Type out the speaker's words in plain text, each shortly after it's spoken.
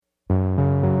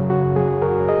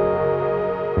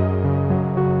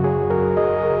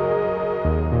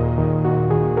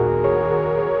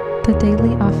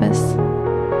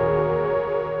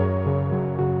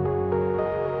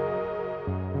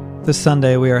This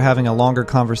Sunday, we are having a longer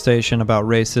conversation about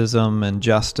racism and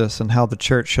justice and how the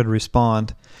church should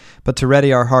respond. But to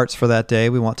ready our hearts for that day,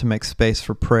 we want to make space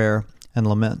for prayer and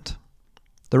lament.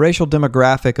 The racial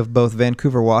demographic of both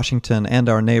Vancouver, Washington, and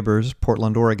our neighbors,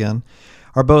 Portland, Oregon,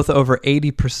 are both over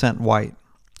 80% white.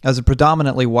 As a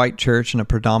predominantly white church in a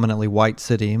predominantly white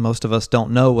city, most of us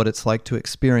don't know what it's like to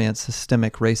experience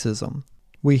systemic racism.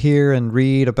 We hear and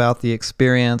read about the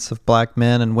experience of black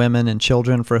men and women and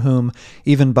children for whom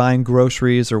even buying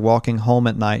groceries or walking home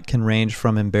at night can range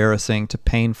from embarrassing to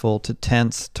painful to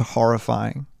tense to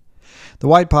horrifying. The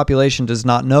white population does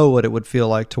not know what it would feel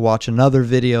like to watch another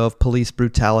video of police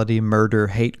brutality, murder,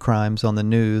 hate crimes on the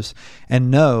news, and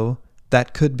know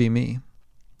that could be me.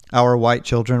 Our white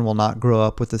children will not grow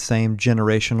up with the same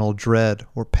generational dread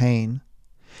or pain.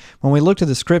 When we look to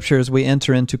the scriptures, we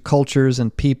enter into cultures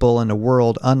and people and a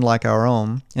world unlike our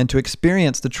own, and to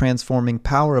experience the transforming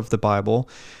power of the Bible,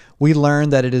 we learn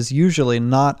that it is usually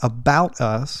not about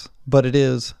us, but it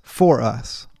is for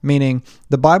us, meaning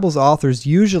the Bible's authors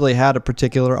usually had a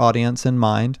particular audience in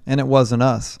mind, and it wasn't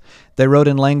us. They wrote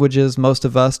in languages most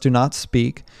of us do not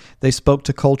speak. They spoke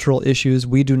to cultural issues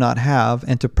we do not have,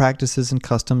 and to practices and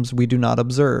customs we do not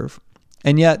observe.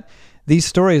 And yet, these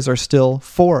stories are still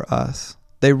for us.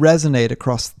 They resonate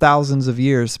across thousands of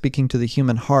years, speaking to the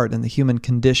human heart and the human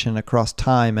condition across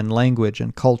time and language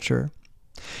and culture.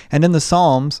 And in the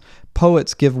Psalms,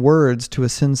 poets give words to a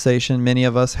sensation many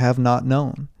of us have not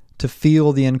known, to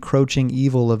feel the encroaching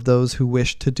evil of those who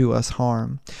wish to do us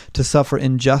harm, to suffer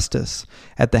injustice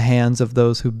at the hands of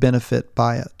those who benefit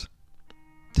by it.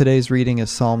 Today's reading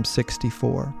is Psalm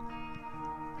 64.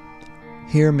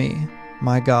 Hear me,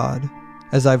 my God,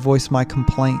 as I voice my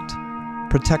complaint.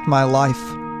 Protect my life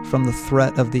from the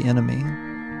threat of the enemy.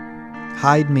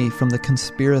 Hide me from the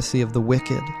conspiracy of the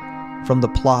wicked, from the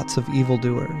plots of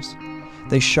evildoers.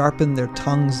 They sharpen their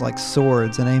tongues like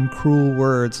swords and aim cruel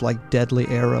words like deadly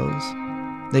arrows.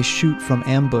 They shoot from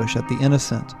ambush at the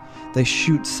innocent. They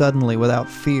shoot suddenly without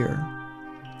fear.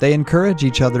 They encourage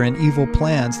each other in evil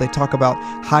plans. They talk about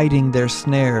hiding their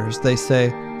snares. They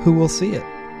say, "Who will see it?"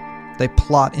 They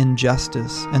plot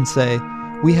injustice and say,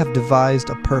 "We have devised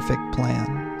a perfect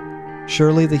plan."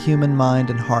 Surely the human mind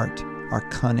and heart are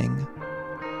cunning.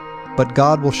 But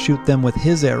God will shoot them with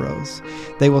his arrows.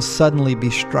 They will suddenly be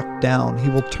struck down. He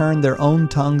will turn their own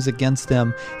tongues against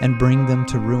them and bring them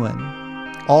to ruin.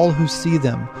 All who see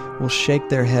them will shake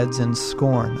their heads in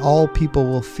scorn. All people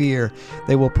will fear.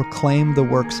 They will proclaim the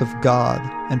works of God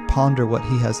and ponder what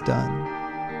he has done.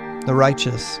 The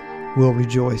righteous will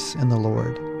rejoice in the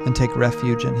Lord and take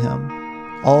refuge in him.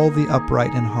 All the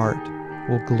upright in heart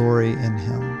will glory in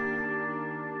him.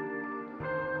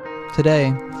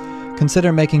 Today,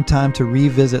 consider making time to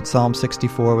revisit Psalm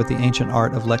 64 with the ancient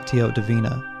art of Lectio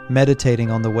Divina,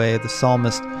 meditating on the way the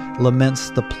psalmist laments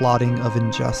the plotting of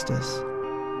injustice.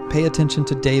 Pay attention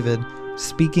to David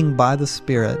speaking by the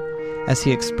Spirit as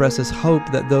he expresses hope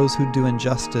that those who do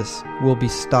injustice will be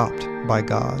stopped by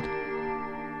God.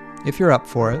 If you're up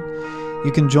for it,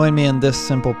 you can join me in this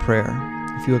simple prayer.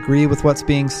 If you agree with what's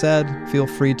being said, feel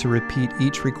free to repeat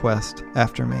each request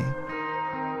after me.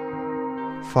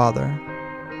 Father,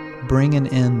 bring an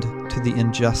end to the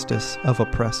injustice of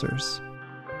oppressors.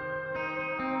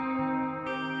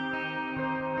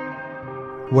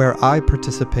 Where I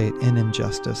participate in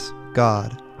injustice,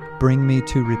 God, bring me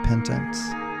to repentance.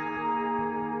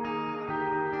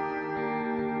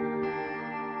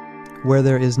 Where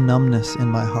there is numbness in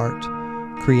my heart,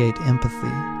 create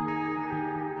empathy.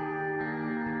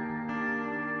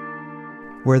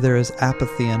 Where there is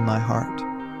apathy in my heart,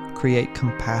 create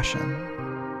compassion.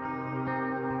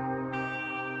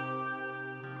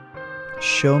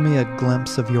 Show me a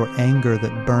glimpse of your anger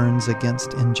that burns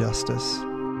against injustice.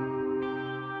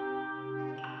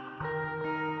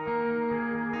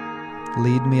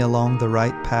 Lead me along the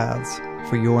right paths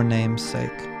for your name's sake.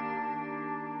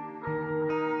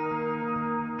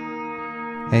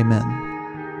 Amen.